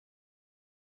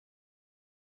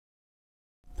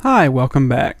Hi, welcome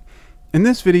back. In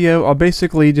this video, I'll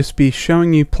basically just be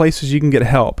showing you places you can get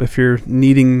help if you're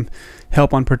needing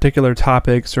help on particular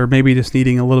topics or maybe just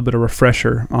needing a little bit of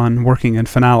refresher on working in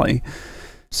Finale.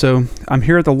 So I'm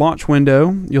here at the launch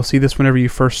window. You'll see this whenever you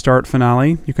first start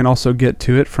Finale. You can also get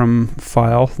to it from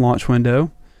File, Launch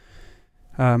Window.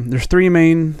 There's three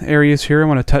main areas here I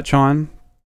want to touch on.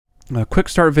 Quick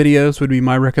start videos would be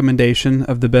my recommendation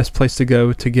of the best place to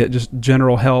go to get just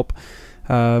general help.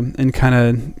 And kind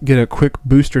of get a quick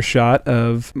booster shot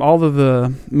of all of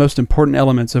the most important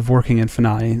elements of working in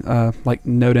Finale, like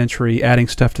note entry, adding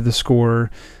stuff to the score,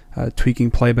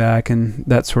 tweaking playback, and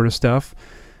that sort of stuff.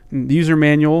 The user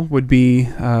manual would be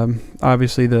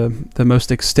obviously the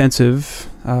most extensive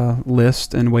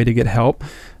list and way to get help.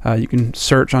 You can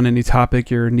search on any topic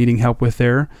you're needing help with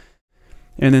there.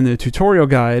 And then the tutorial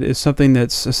guide is something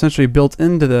that's essentially built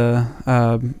into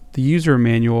the user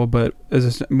manual, but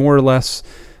is more or less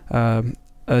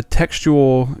a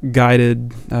textual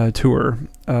guided tour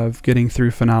of getting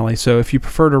through Finale. So if you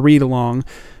prefer to read along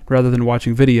rather than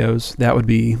watching videos, that would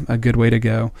be a good way to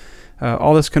go.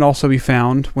 All this can also be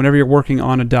found whenever you're working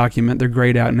on a document. They're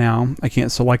grayed out now. I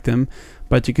can't select them,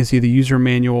 but you can see the user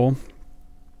manual,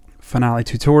 Finale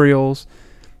tutorials,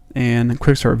 and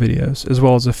quick start videos, as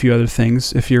well as a few other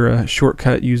things. If you're a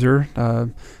shortcut user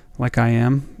like I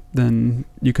am, then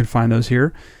you can find those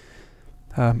here.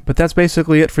 But that's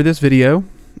basically it for this video.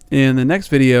 In the next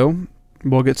video,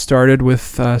 we'll get started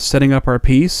with setting up our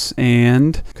piece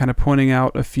and kind of pointing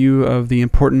out a few of the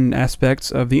important aspects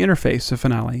of the interface of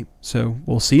Finale. So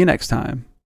we'll see you next time.